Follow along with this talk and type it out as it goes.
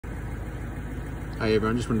Hey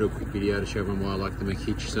everyone, just wanted to do a quick video to show everyone why I like the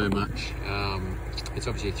McHitch so much. It's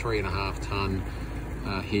obviously a 3.5 ton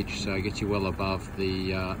hitch, so it gets you well above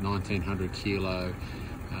the 1900 kilo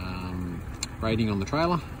rating on the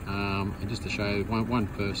trailer. And just to show one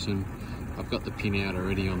person, I've got the pin out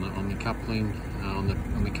already on the coupling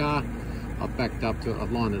on the car. I've backed up to it,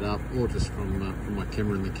 I've lined it up, or just from my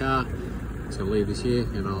camera in the car. So I'll leave this here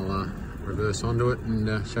and I'll reverse onto it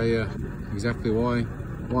and show you exactly why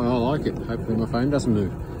I like it. Hopefully my phone doesn't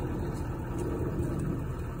move.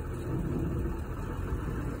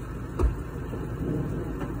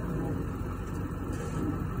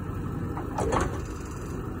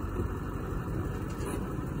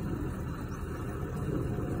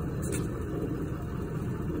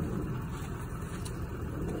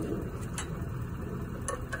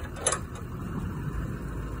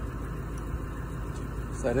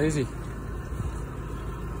 It's that easy.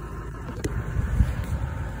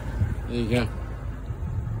 There you go.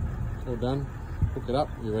 It's all done. Hook it up,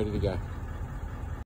 you're ready to go.